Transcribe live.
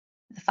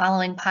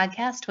following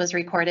podcast was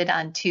recorded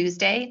on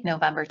Tuesday,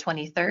 November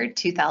 23rd,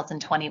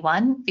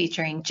 2021,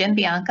 featuring Jim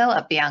Bianco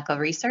of Bianco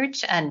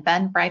Research and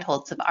Ben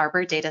Breitholtz of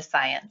Arbor Data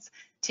Science.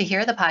 To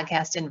hear the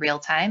podcast in real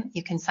time,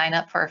 you can sign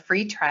up for a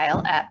free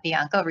trial at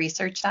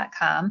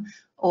biancoresearch.com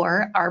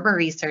or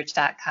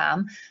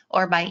arborresearch.com,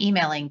 or by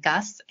emailing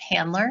Gus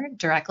Handler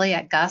directly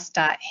at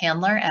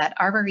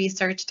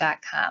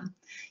gus.handler@arborresearch.com.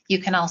 You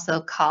can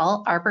also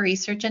call Arbor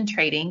Research and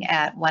Trading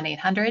at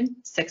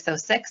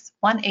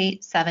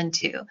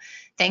 1-800-606-1872.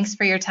 Thanks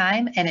for your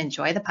time and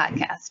enjoy the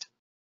podcast.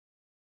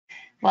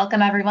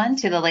 Welcome everyone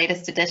to the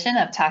latest edition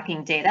of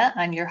Talking Data.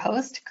 I'm your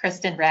host,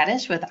 Kristen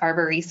Radosh with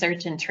Arbor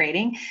Research and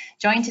Trading,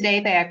 joined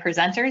today by our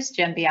presenters,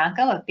 Jim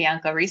Bianco of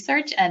Bianco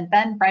Research and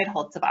Ben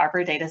Breitholtz of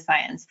Arbor Data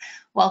Science.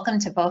 Welcome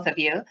to both of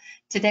you.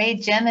 Today,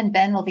 Jim and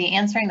Ben will be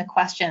answering the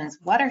questions,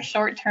 what are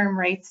short-term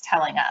rates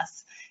telling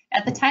us?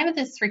 At the time of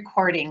this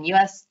recording,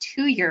 U.S.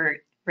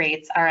 two-year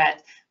rates are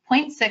at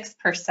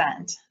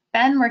 0.6%.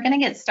 Ben, we're going to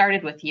get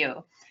started with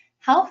you.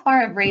 How far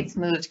have rates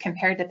moved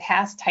compared to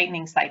past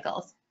tightening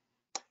cycles?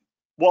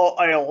 Well,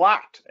 a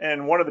lot.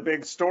 And one of the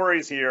big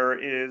stories here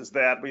is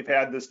that we've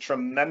had this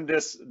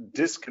tremendous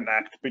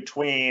disconnect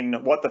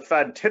between what the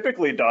Fed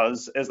typically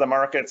does as the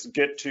markets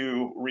get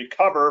to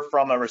recover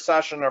from a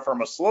recession or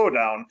from a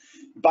slowdown.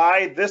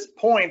 By this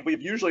point,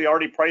 we've usually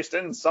already priced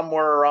in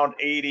somewhere around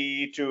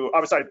 80 to,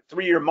 I'm sorry,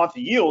 3-year month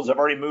yields have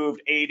already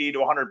moved 80 to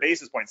 100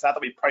 basis points. Not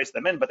that we priced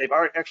them in, but they've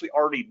actually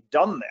already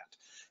done that.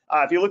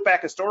 If you look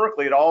back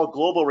historically at all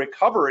global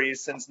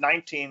recoveries since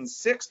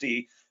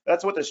 1960,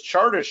 that's what this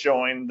chart is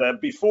showing. The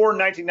before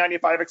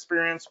 1995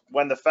 experience,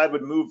 when the Fed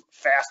would move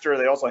faster,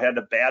 they also had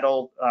to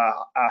battle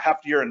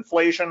heftier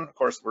inflation. Of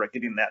course, we're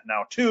getting that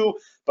now too,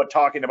 but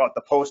talking about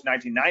the post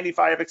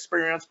 1995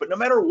 experience. But no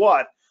matter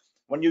what,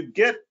 when you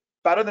get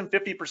better than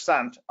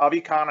 50% of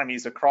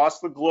economies across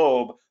the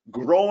globe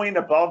growing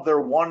above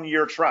their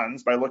 1-year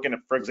trends by looking at,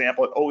 for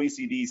example, at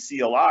OECD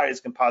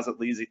CLI's composite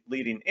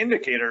leading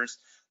indicators,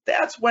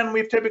 that's when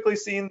we've typically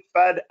seen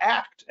Fed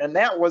act, and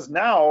that was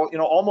now,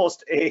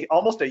 almost a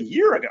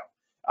year ago.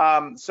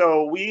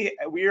 So we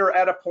are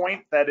at a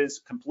point that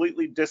is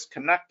completely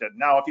disconnected.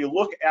 Now, if you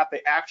look at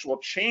the actual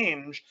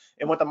change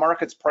in what the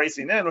market's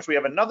pricing in, which we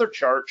have another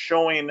chart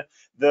showing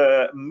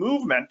the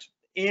movement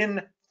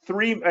in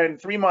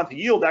 3-month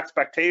yield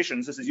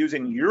expectations. This is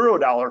using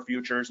Eurodollar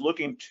futures,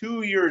 looking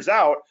 2 years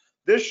out.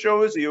 This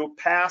shows you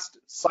past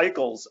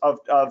cycles of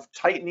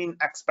tightening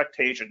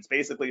expectations,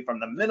 basically from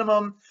the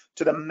minimum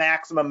to the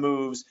maximum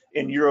moves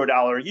in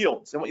Eurodollar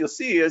yields. And what you'll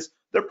see is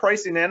they're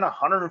pricing in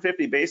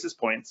 150 basis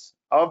points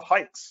of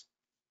hikes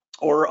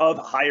or of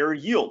higher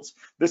yields.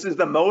 This is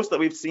the most that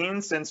we've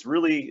seen since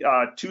really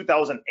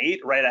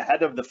 2008, right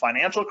ahead of the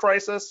financial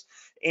crisis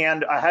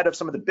and ahead of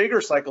some of the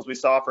bigger cycles we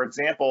saw, for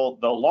example,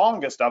 the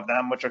longest of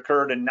them, which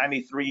occurred in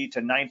 93 to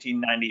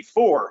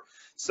 1994.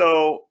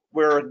 So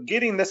we're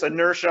getting this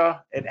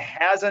inertia. It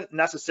hasn't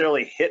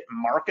necessarily hit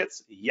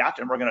markets yet,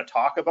 and we're going to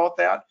talk about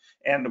that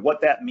and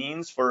what that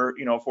means for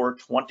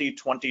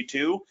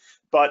 2022.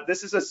 But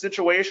this is a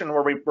situation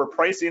where we're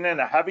pricing in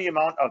a heavy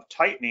amount of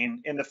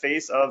tightening in the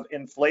face of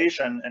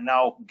inflation and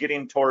now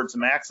getting towards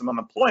maximum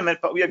employment,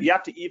 but we have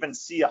yet to even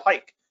see a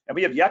hike. And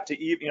we have yet to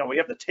even, we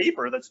have the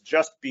taper that's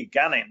just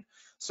beginning.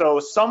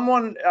 So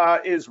someone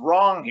is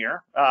wrong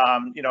here,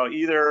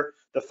 either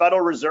the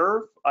Federal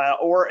Reserve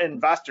or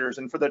investors.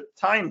 And for the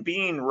time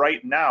being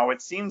right now,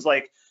 it seems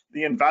like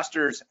the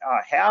investors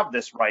have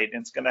this right.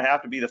 And it's going to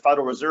have to be the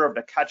Federal Reserve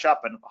to catch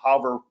up and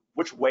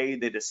which way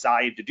they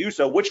decide to do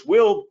so, which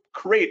will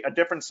create a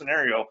different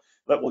scenario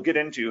that we'll get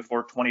into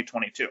for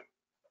 2022.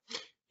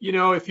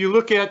 If you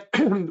look at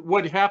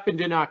what happened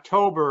in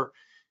October,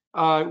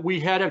 we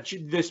had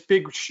this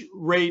big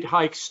rate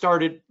hike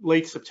started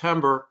late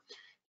September,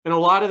 and a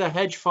lot of the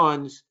hedge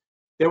funds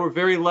that were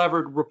very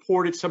levered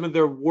reported some of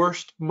their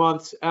worst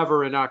months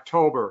ever in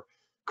October.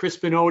 Chris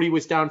Benody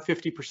was down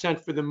 50%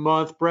 for the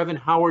month. Brevin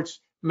Howard's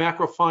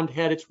macro fund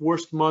had its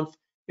worst month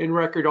in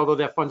record, although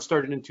that fund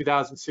started in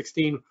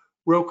 2016.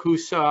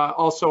 Rokus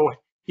also,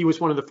 he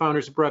was one of the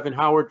founders of Brevin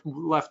Howard,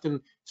 left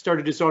and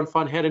started his own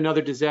fund, had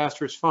another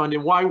disastrous fund.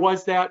 And why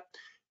was that?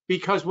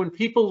 Because when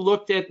people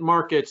looked at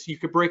markets, you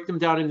could break them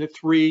down into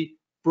 3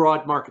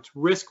 broad markets: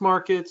 risk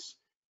markets,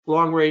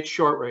 long rates,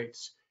 short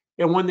rates.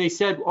 And when they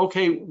said,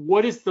 okay,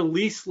 what is the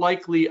least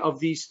likely of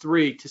these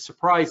 3 to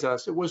surprise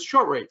us? It was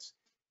short rates,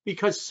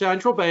 because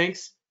central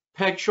banks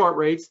peg short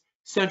rates.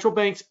 Central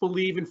banks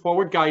believe in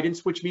forward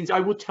guidance, which means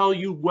I will tell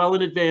you well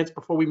in advance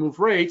before we move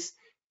rates.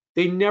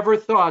 They never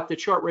thought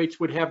that short rates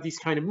would have these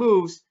kind of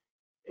moves.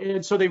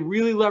 And so they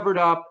really levered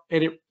up,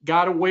 and it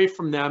got away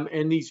from them.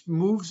 And these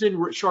moves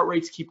in short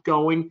rates keep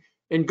going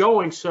and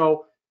going.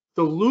 So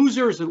the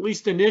losers, at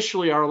least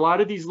initially, are a lot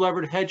of these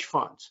levered hedge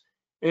funds.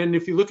 And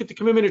if you look at the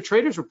Commitment of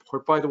Traders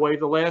report, by the way,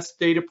 the last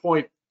data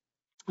point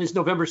is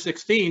November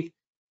 16th.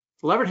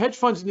 The levered hedge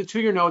funds in the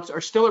 2-year notes are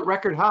still at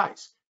record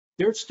highs.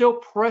 They're still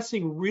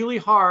pressing really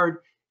hard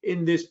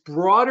in this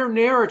broader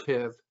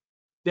narrative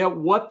that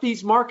what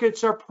these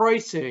markets are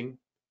pricing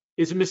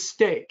is a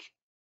mistake.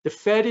 The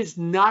Fed is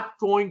not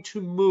going to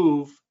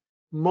move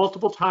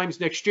multiple times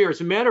next year.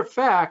 As a matter of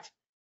fact,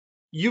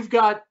 you've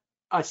got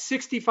a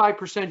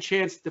 65%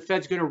 chance the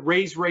Fed's going to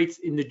raise rates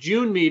in the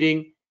June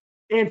meeting,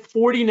 and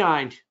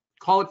 49,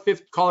 call it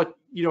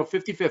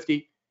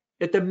 50-50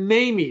 at the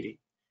May meeting.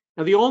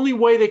 Now, the only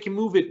way they can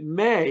move it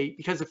May,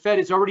 because the Fed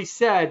has already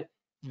said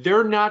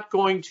they're not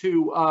going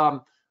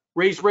to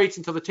raise rates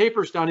until the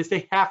taper is done, is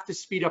they have to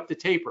speed up the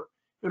taper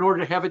in order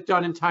to have it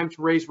done in time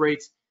to raise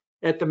rates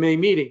at the May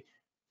meeting.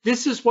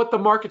 This is what the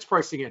market's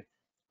pricing in: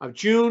 a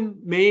June,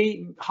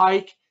 May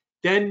hike,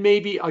 then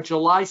maybe a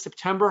July,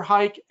 September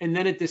hike, and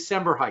then a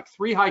December hike.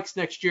 3 hikes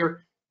next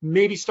year,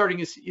 maybe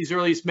starting as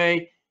early as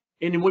May.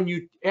 And when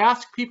you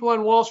ask people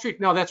on Wall Street,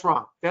 no, that's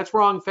wrong. That's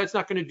wrong. Fed's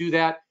not going to do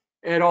that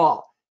at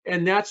all.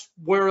 And that's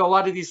where a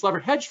lot of these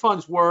levered hedge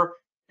funds were,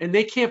 and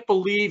they can't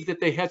believe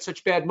that they had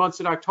such bad months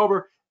in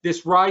October.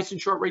 This rise in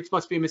short rates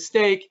must be a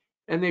mistake,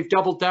 and they've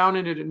doubled down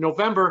in it in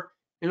November.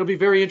 And it'll be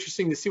very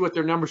interesting to see what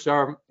their numbers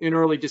are in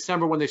early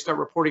December when they start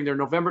reporting their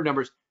November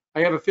numbers. I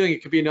have a feeling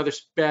it could be another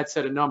bad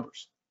set of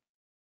numbers.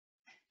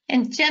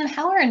 And Jim,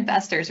 how are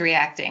investors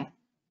reacting?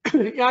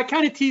 Yeah, I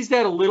kind of teased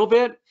that a little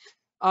bit.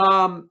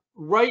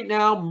 Right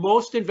now,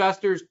 most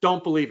investors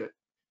don't believe it.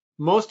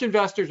 Most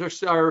investors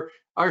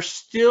are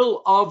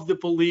still of the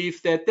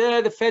belief that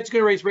the Fed's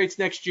going to raise rates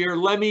next year.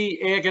 Let me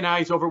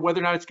agonize over whether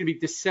or not it's going to be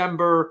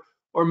December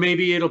or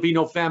maybe it'll be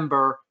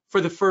November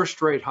for the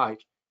first rate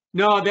hike.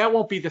 No, that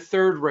won't be the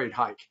third rate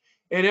hike.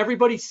 And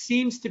everybody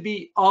seems to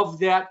be of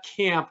that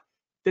camp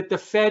that the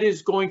Fed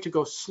is going to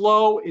go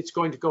slow, it's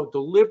going to go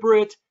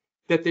deliberate,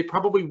 that they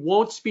probably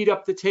won't speed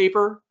up the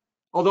taper.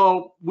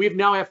 Although we've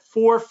now have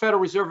 4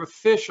 Federal Reserve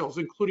officials,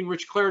 including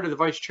Rich Clarida, the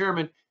vice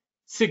chairman,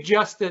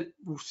 suggest that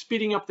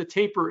speeding up the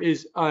taper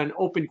is an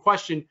open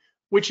question,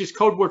 which is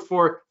code word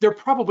for they're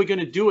probably going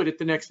to do it at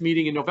the next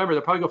meeting in November.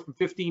 They'll probably go from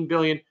 15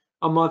 billion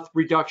a month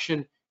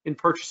reduction in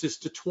purchases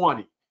to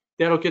 20.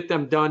 That'll get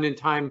them done in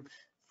time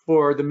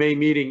for the May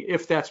meeting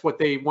if that's what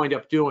they wind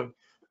up doing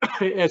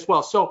as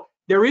well. So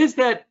there is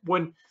that.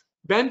 When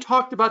Ben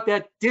talked about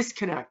that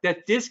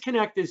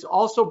disconnect is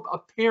also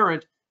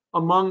apparent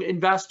among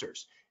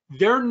investors.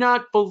 They're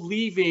not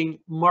believing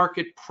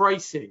market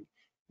pricing.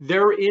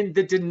 They're in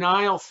the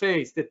denial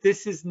phase that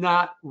this is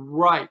not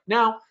right.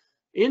 Now,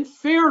 in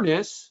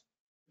fairness,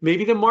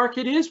 maybe the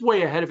market is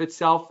way ahead of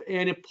itself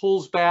and it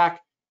pulls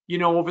back,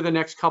 over the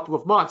next couple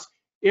of months.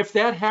 If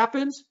that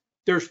happens,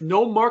 there's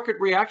no market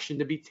reaction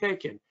to be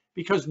taken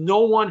because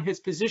no one has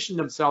positioned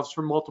themselves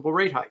for multiple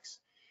rate hikes.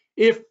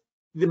 If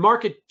the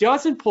market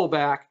doesn't pull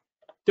back,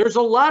 there's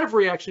a lot of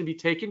reaction to be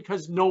taken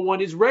because no one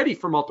is ready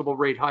for multiple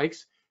rate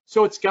hikes.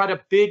 So it's got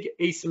a big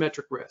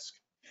asymmetric risk.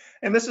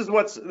 And this is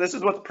what's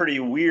pretty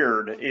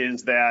weird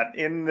is that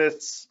in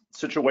this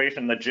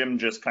situation that Jim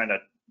just kind of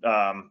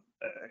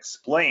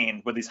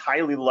explained, with these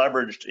highly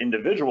leveraged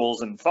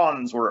individuals and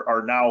funds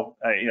are now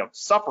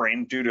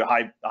suffering due to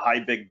high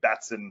big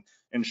bets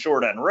in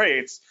short end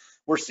rates,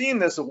 we're seeing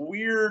this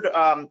weird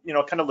kind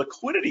of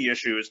liquidity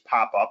issues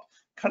pop up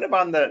kind of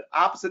on the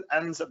opposite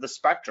ends of the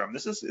spectrum.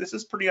 This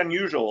is pretty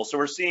unusual. So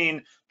we're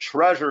seeing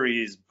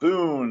treasuries,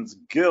 boons,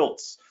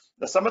 gilts,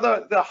 some of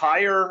the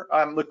higher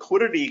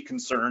liquidity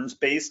concerns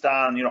based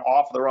on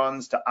off the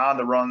runs to on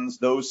the runs,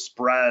 those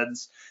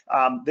spreads,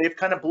 they've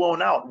kind of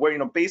blown out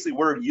where basically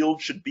where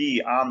yield should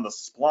be on the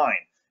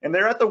spline, and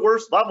they're at the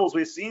worst levels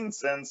we've seen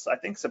since I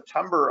think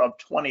September of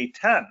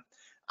 2010.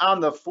 On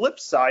the flip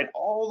side,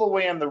 all the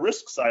way on the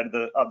risk side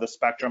of the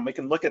spectrum, we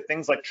can look at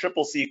things like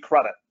CCC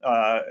credit,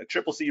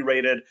 CCC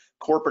rated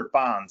corporate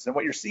bonds. And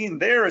what you're seeing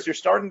there is you're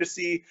starting to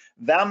see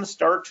them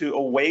start to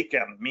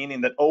awaken,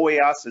 meaning that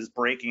OAS is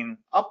breaking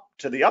up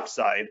to the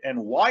upside and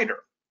wider.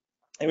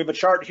 And we have a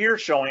chart here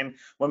showing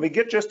when we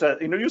get just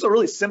use a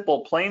really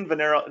simple plain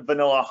vanilla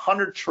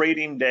 100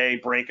 trading day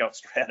breakout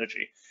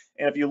strategy.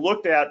 And if you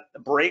looked at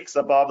breaks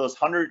above those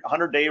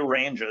 100-day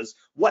ranges,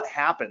 what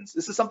happens?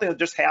 This is something that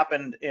just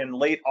happened in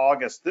late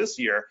August this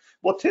year.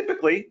 Well,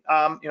 typically,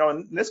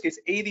 in this case,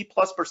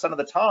 80+% of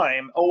the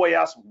time,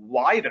 OAS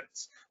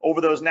widens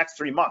over those next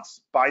 3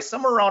 months by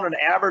somewhere around an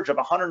average of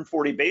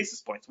 140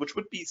 basis points, which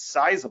would be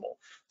sizable.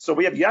 So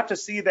we have yet to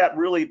see that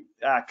really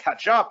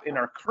catch up in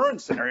our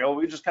current scenario.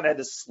 We just kind of had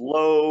this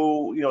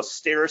slow,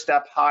 stair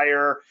step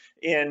higher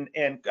in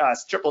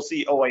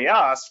CCC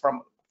OAS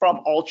from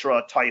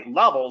ultra tight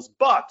levels.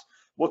 But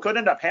what could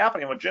end up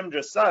happening, what Jim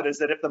just said, is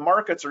that if the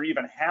markets are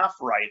even half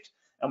right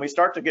and we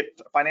start to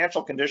get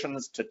financial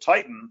conditions to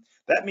tighten,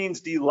 that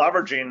means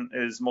deleveraging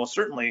is most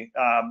certainly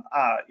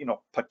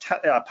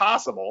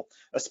possible,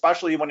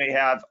 especially when you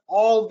have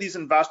all these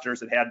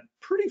investors that had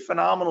pretty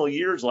phenomenal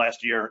years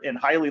last year in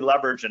highly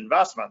leveraged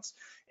investments.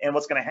 And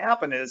what's going to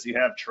happen is you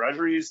have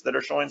treasuries that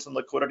are showing some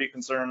liquidity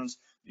concerns.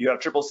 You have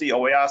CCC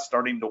OAS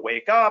starting to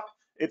wake up.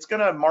 It's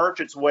going to march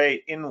its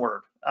way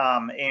inward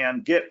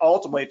and get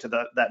ultimately to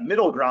that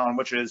middle ground,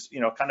 which is,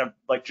 kind of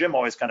like Jim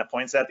always kind of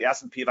points at, the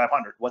S&P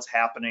 500. What's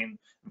happening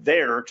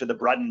there to the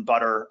bread and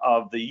butter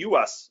of the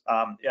U.S.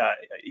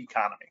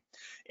 Economy?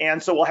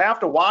 And so we'll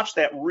have to watch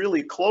that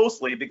really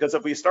closely, because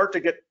if we start to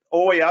get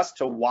OAS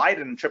to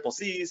widen triple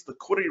Cs,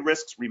 liquidity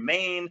risks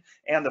remain,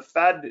 and the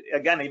Fed,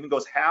 again, even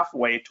goes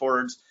halfway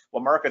towards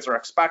what markets are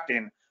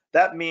expecting.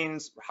 That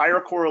means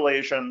higher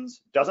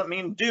correlations, doesn't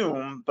mean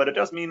doom, but it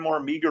does mean more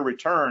meager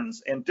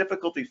returns and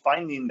difficulty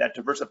finding that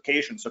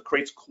diversification. So it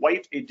creates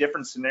quite a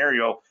different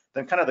scenario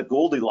than kind of the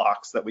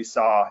Goldilocks that we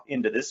saw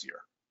into this year.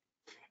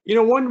 You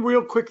know, one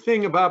real quick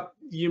thing about,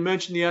 you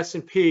mentioned the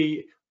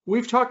S&P.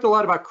 We've talked a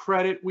lot about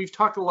credit. We've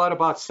talked a lot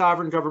about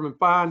sovereign government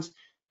bonds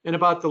and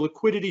about the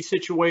liquidity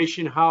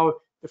situation, how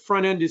the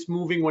front end is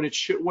moving when it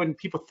should, when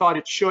people thought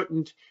it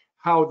shouldn't,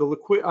 how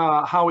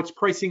the how it's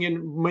pricing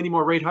in many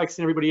more rate hikes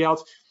than everybody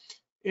else.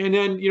 And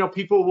then, you know,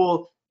 people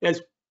will,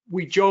 as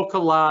we joke a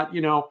lot,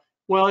 you know,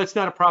 well, it's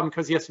not a problem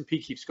because the S&P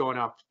keeps going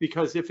up,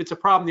 because if it's a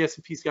problem, the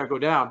S&P's got to go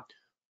down.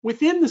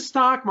 Within the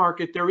stock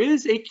market, there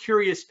is a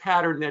curious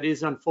pattern that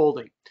is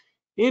unfolding.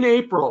 In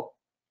April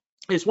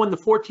is when the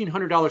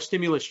 $1,400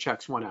 stimulus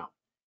checks went out.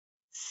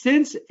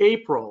 Since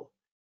April,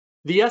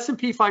 the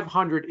S&P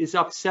 500 is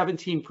up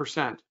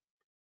 17%.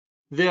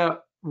 The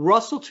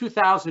Russell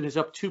 2000 is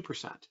up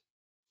 2%.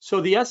 So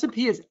the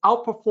S&P has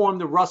outperformed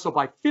the Russell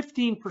by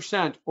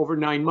 15% over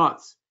 9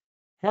 months.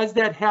 Has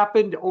that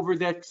happened over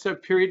that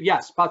period?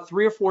 Yes, about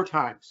 3 or 4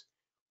 times.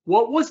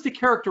 What was the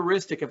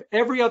characteristic of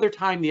every other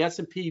time the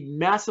S&P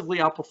massively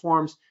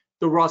outperforms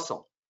the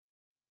Russell?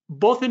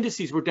 Both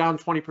indices were down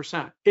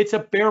 20%. It's a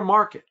bear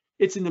market.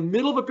 It's in the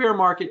middle of a bear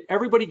market.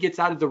 Everybody gets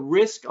out of the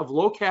risk of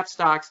low cap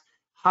stocks,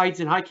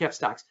 hides in high cap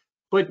stocks.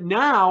 But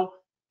now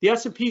the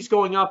S&P is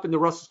going up and the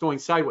Russell's going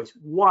sideways.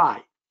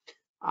 Why?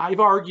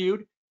 I've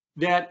argued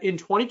that in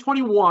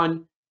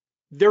 2021,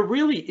 there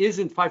really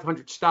isn't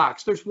 500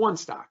 stocks. There's one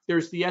stock.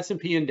 There's the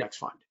S&P index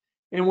fund.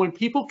 And when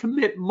people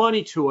commit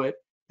money to it,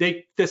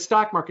 the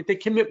stock market, they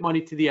commit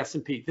money to the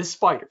S&P, the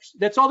spiders.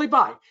 That's all they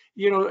buy.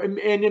 You know, and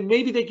then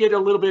maybe they get a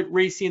little bit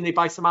racy and they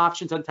buy some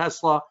options on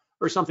Tesla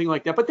or something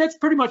like that. But that's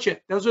pretty much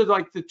it. Those are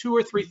like the 2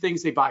 or 3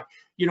 things they buy.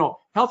 You know,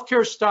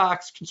 healthcare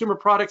stocks, consumer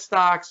product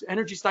stocks,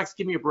 energy stocks,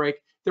 give me a break.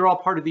 They're all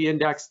part of the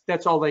index.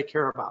 That's all they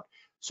care about.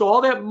 So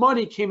all that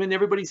money came in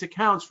everybody's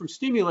accounts from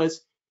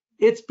stimulus.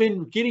 It's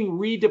been getting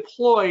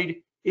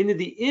redeployed into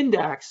the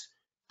index,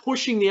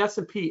 pushing the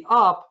S&P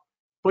up.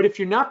 But if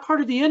you're not part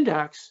of the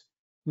index,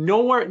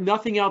 nowhere,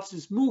 nothing else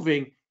is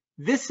moving.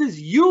 This is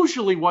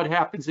usually what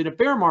happens in a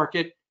bear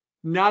market,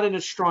 not in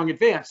a strong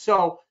advance.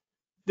 So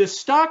the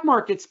stock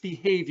market's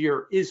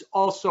behavior is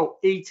also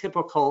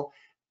atypical,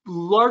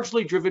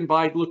 largely driven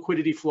by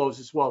liquidity flows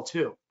as well,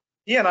 too.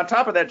 Yeah, and on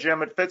top of that,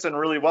 Jim, it fits in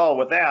really well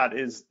with that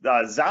is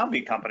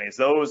zombie companies,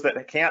 those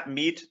that can't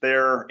meet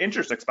their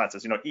interest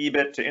expenses, you know,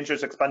 EBIT to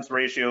interest expense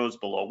ratios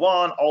below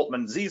 1,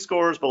 Altman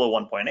Z-scores below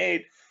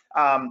 1.8.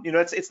 You know,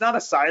 it's not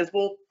a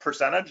sizable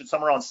percentage. It's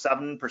somewhere around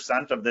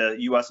 7% of the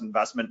U.S.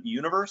 investment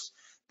universe.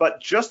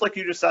 But just like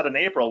you just said in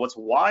April, what's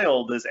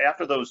wild is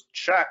after those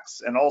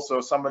checks and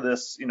also some of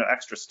this, you know,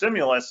 extra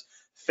stimulus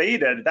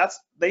faded,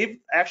 they've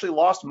actually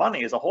lost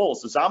money as a whole.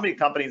 So zombie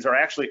companies are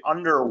actually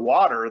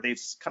underwater. They've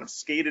kind of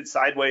skated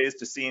sideways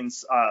to seeing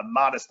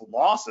modest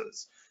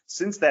losses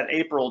since that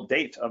April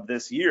date of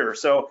this year.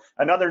 So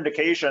another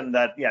indication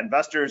that, yeah,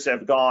 investors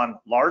have gone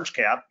large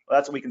cap.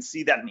 That's what we can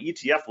see that in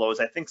ETF flows.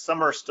 I think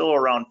some are still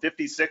around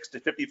 56 to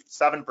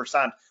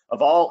 57%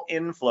 of all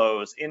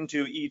inflows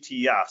into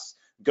ETFs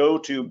go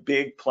to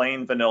big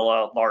plain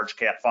vanilla large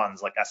cap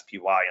funds like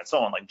SPY and so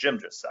on, like Jim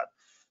just said.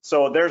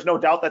 So there's no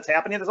doubt that's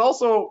happening. There's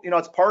also, you know,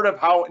 it's part of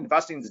how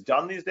investing is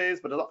done these days,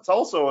 but it's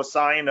also a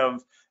sign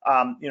of,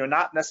 you know,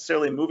 not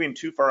necessarily moving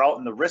too far out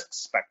in the risk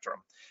spectrum.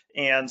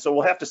 And so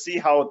we'll have to see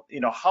how,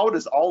 you know, how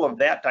does all of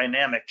that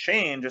dynamic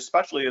change,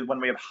 especially when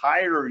we have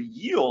higher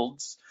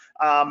yields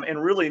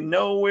and really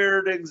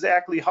nowhere to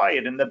exactly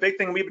hide. And the big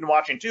thing we've been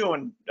watching too,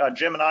 and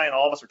Jim and I and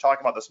all of us are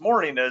talking about this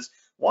morning, is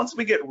once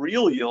we get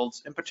real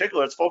yields, in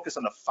particular, it's focused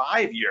on the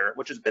 5-year,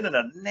 which has been in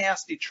a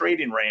nasty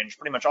trading range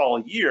pretty much all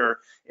year.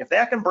 If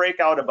that can break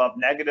out above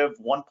negative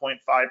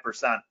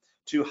 1.5%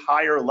 to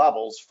higher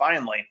levels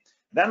finally,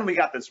 then we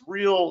got this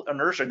real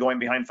inertia going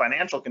behind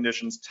financial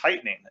conditions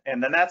tightening.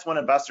 And then that's when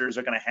investors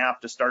are going to have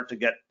to start to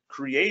get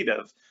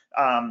creative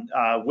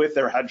with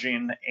their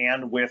hedging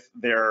and with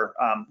their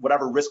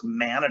whatever risk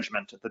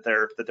management that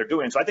they're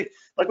doing. So I think,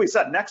 like we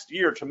said, next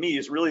year to me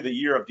is really the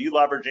year of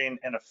deleveraging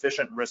and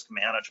efficient risk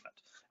management,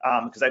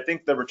 because I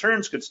think the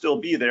returns could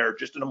still be there,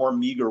 just in a more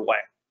meager way.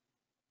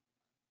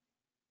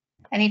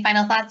 Any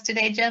final thoughts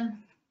today,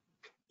 Jim?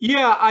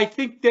 Yeah, I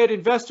think that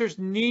investors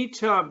need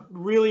to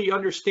really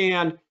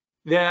understand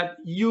that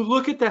you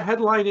look at the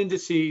headline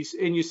indices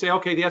and you say,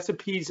 okay, the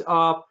S&P's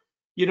up,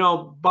 you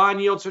know,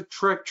 bond yields are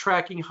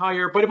tracking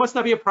higher, but it must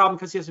not be a problem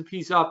because the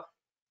S&P's up.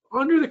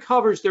 Under the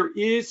covers, there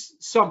is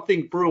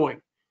something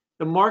brewing.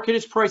 The market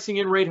is pricing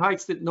in rate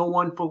hikes that no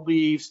one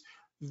believes.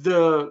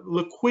 The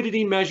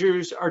liquidity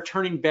measures are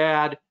turning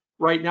bad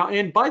right now.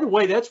 And by the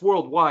way, that's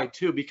worldwide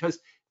too, because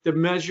the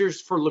measures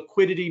for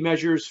liquidity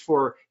measures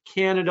for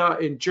Canada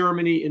and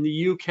Germany and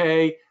the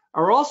UK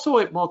are also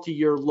at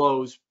multi-year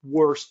lows,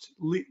 worst,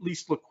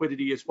 least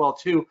liquidity as well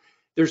too.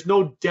 There's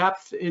no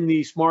depth in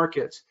these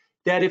markets.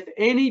 that if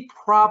any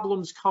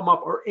problems come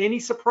up or any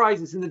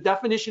surprises, and the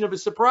definition of a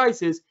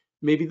surprise is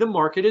maybe the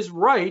market is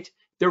right,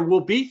 there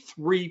will be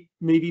 3,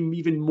 maybe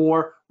even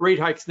more rate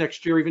hikes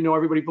next year, even though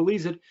everybody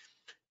believes it,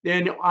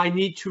 then I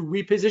need to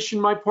reposition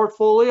my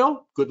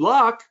portfolio. Good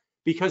luck,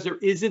 because there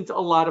isn't a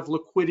lot of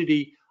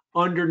liquidity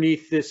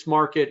underneath this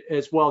market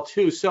as well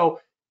too. So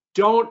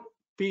don't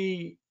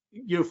be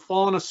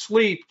falling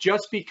asleep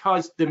just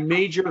because the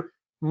major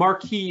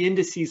marquee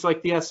indices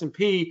like the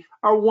S&P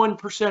are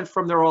 1%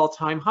 from their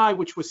all-time high,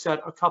 which was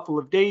set a couple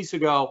of days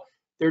ago.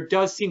 There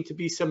does seem to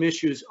be some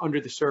issues under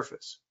the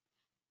surface.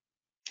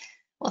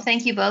 Well,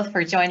 thank you both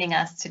for joining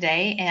us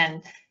today.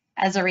 And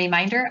as a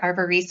reminder,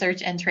 Arbor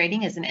Research and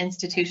Trading is an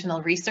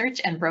institutional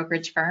research and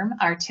brokerage firm.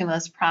 Our 2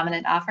 most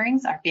prominent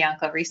offerings are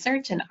Bianco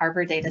Research and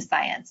Arbor Data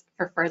Science.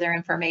 For further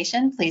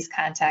information, please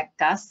contact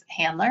Gus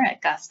Handler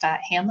at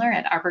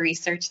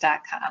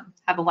gus.handler@arborresearch.com.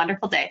 Have a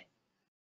wonderful day.